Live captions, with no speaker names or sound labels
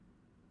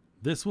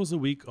This was a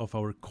week of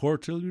our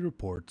quarterly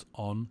report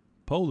on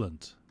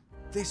Poland.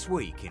 This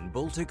week in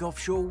Baltic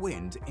Offshore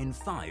Wind in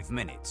 5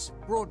 minutes.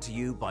 Brought to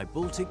you by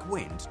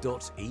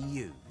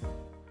balticwind.eu.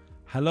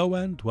 Hello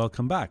and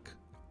welcome back.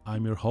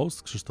 I'm your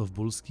host, Krzysztof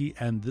Bulski,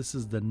 and this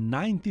is the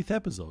 90th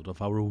episode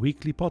of our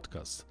weekly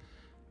podcast.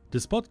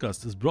 This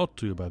podcast is brought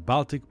to you by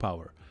Baltic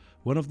Power,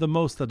 one of the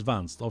most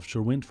advanced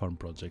offshore wind farm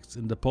projects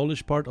in the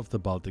Polish part of the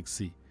Baltic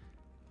Sea.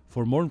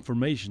 For more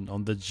information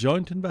on the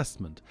joint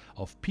investment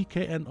of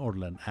PKN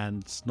ORLEN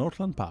and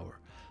Northland Power,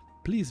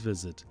 please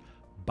visit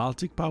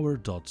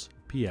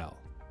balticpower.pl.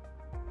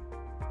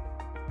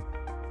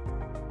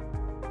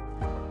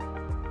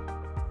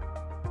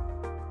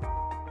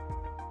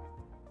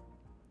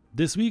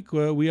 This week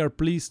we are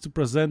pleased to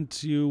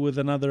present you with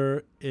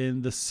another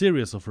in the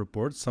series of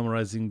reports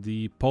summarizing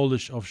the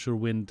Polish offshore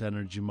wind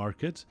energy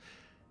market.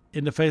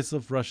 In the face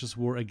of Russia's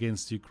war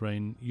against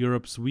Ukraine,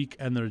 Europe's weak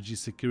energy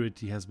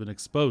security has been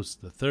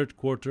exposed. The third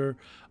quarter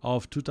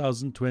of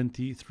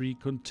 2023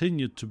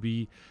 continued to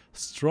be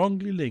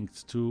strongly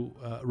linked to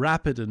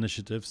rapid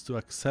initiatives to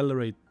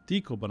accelerate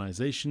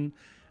decarbonization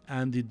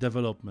and the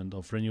development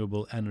of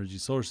renewable energy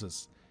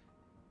sources.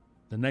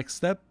 The next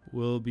step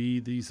will be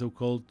the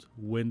so-called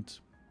wind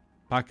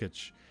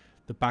package.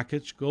 The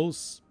package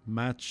goals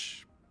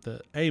match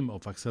the aim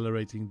of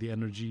accelerating the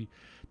energy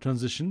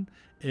transition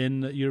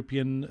in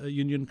European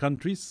Union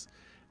countries.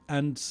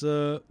 And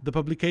the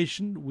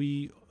publication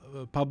we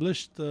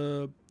published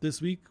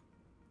this week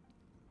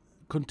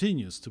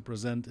continues to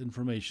present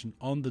information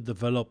on the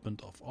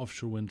development of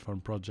offshore wind farm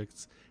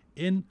projects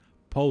in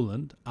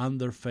Poland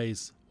under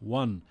Phase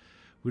 1.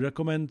 We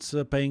recommend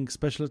paying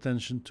special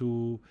attention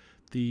to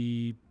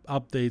the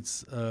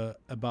updates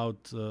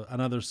about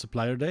another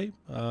supplier day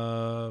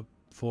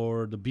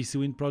for the BC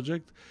Wind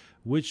project,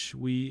 which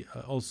we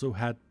also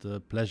had the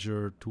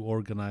pleasure to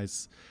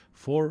organize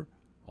for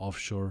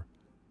offshore,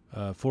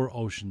 for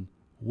ocean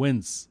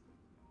winds.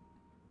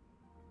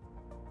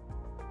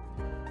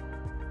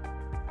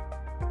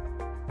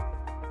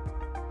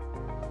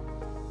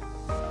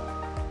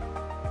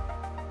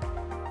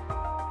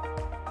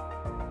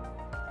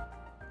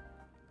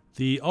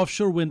 The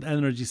Offshore Wind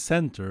Energy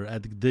Center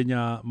at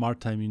Gdynia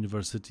Maritime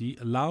University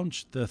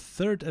launched the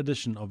third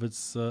edition of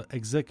its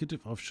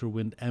Executive Offshore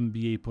Wind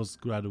MBA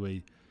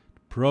postgraduate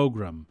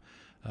program.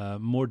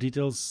 More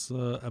details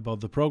about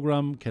the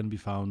program can be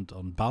found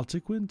on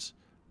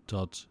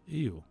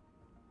balticwind.eu.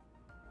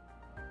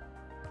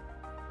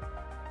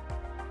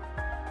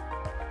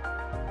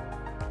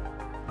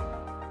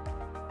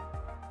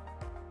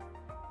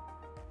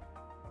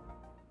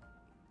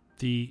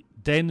 The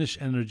Danish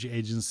Energy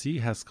Agency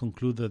has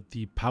concluded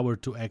the Power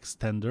to X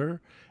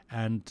tender,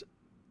 and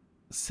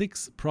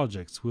 6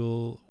 projects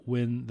will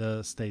win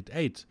the state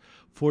aid.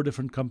 4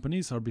 different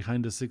companies are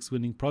behind the 6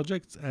 winning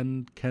projects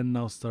and can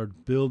now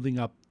start building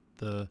up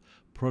the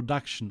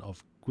production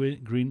of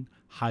green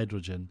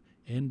hydrogen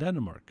in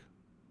Denmark.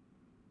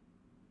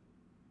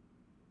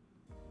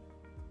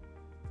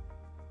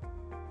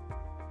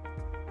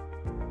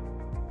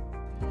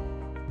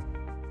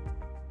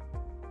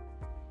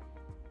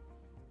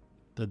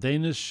 The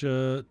Danish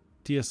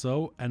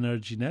TSO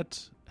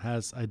EnergyNet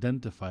has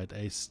identified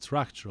a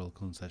structural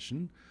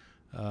concession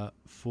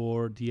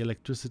for the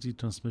electricity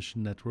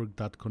transmission network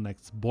that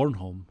connects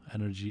Bornholm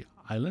Energy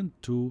Island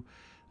to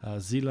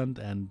Zealand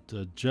and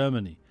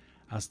Germany.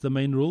 As the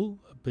main rule,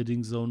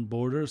 bidding zone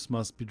borders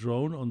must be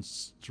drawn on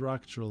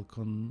structural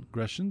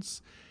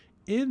congressions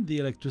in the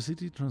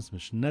electricity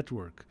transmission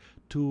network.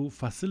 To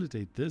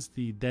facilitate this,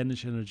 the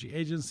Danish Energy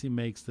Agency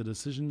makes the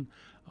decision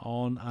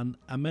on an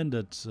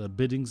amended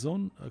bidding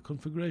zone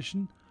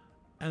configuration,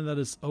 and that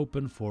is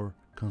open for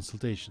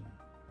consultation.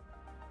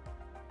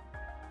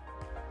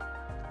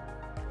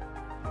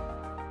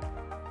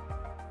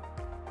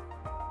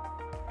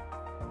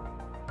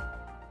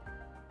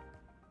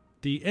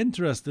 The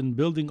interest in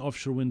building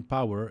offshore wind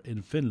power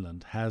in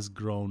Finland has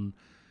grown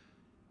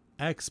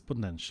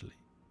exponentially.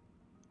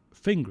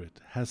 Fingrid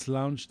has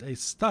launched a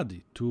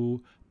study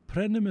to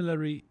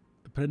preliminary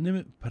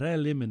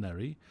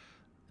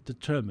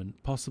determine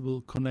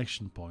possible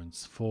connection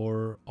points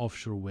for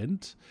offshore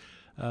wind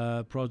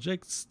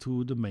projects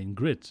to the main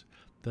grid.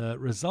 The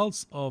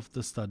results of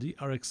the study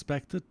are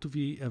expected to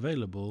be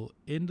available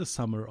in the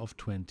summer of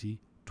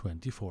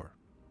 2024.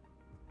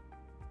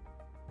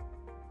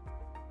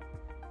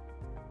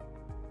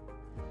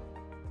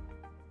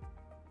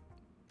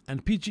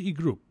 And PGE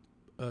Group,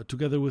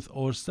 together with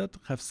Ørsted,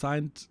 have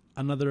signed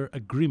another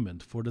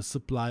agreement for the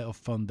supply of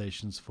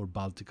foundations for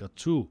Baltica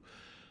 2,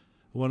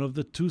 one of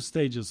the 2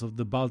 stages of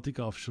the Baltic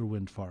Offshore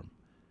Wind Farm.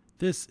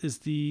 This is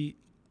the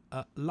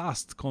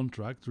last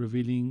contract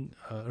relating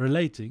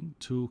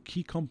to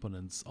key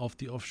components of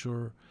the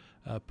offshore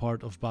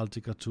part of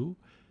Baltica 2,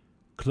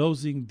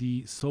 closing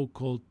the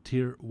so-called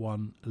Tier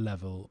 1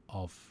 level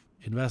of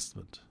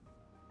investment.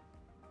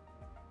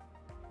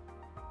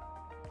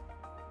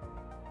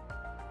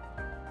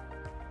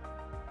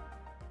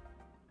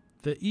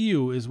 The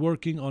EU is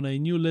working on a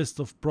new list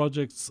of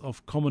projects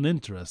of common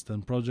interest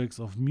and projects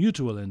of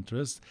mutual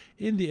interest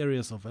in the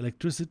areas of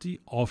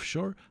electricity,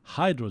 offshore,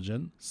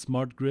 hydrogen,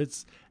 smart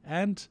grids,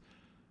 and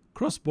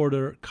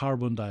cross-border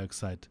carbon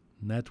dioxide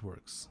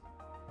networks.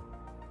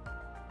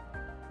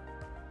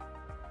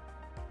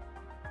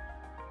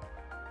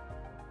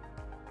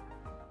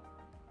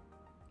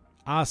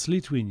 As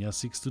Lithuania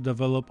seeks to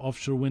develop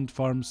offshore wind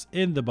farms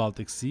in the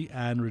Baltic Sea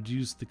and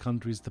reduce the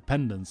country's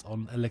dependence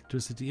on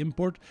electricity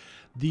import,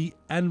 the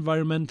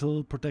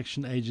Environmental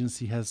Protection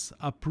Agency has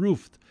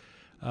approved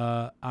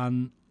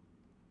an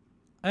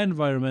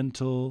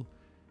environmental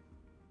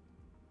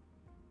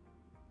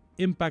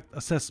impact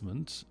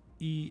assessment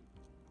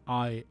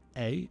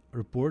 (EIA)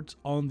 report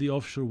on the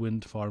offshore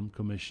wind farm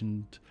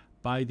commissioned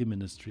by the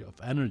Ministry of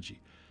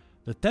Energy.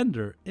 The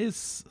tender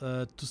is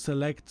to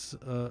select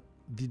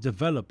the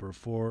developer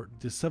for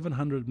the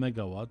 700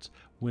 megawatt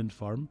wind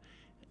farm,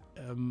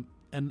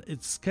 and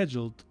it's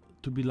scheduled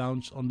to be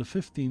launched on the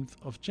 15th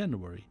of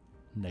January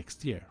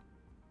next year.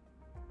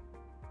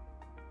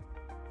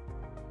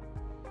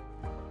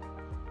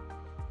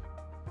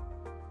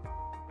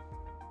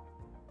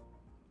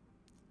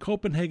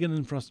 Copenhagen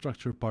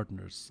infrastructure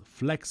partners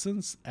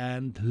Flexens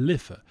and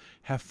Liffe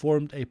have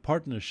formed a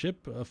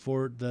partnership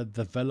for the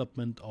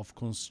development of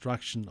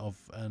construction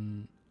of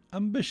an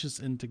ambitious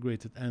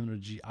integrated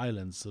energy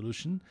island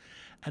solution,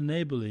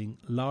 enabling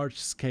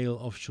large-scale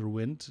offshore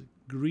wind,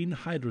 green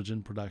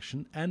hydrogen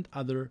production, and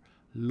other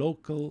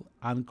local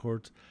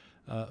anchored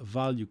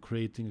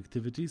value-creating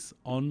activities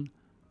on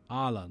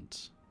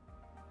Åland.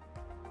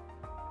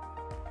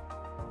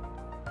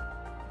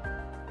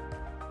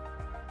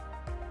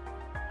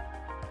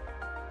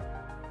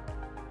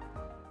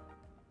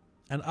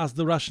 And as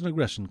the Russian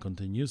aggression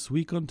continues,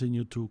 we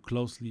continue to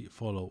closely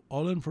follow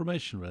all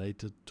information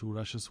related to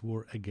Russia's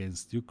war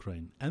against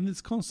Ukraine and its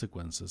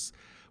consequences,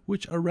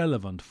 which are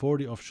relevant for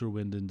the offshore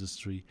wind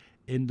industry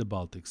in the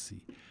Baltic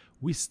Sea.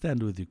 We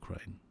stand with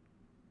Ukraine.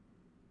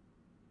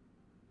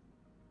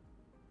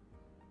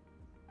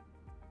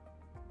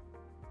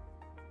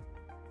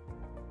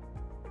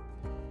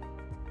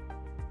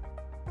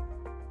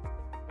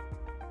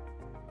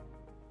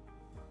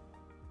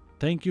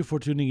 Thank you for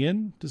tuning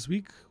in this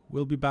week.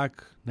 We'll be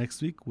back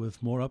next week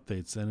with more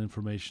updates and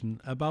information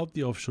about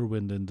the offshore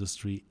wind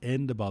industry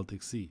in the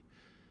Baltic Sea.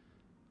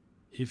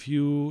 If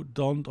you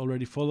don't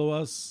already follow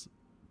us,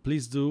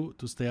 please do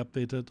to stay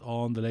updated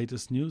on the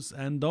latest news,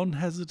 and don't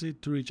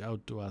hesitate to reach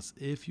out to us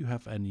if you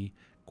have any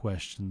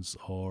questions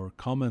or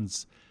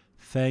comments.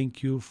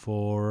 Thank you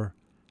for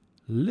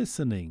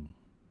listening.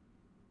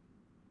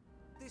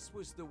 This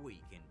was the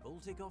week in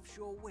Baltic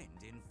Offshore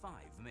Wind in 5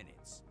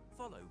 minutes.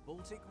 Follow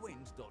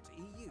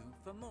balticwind.eu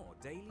for more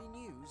daily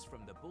news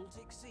from the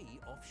Baltic Sea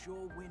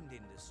offshore wind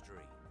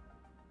industry.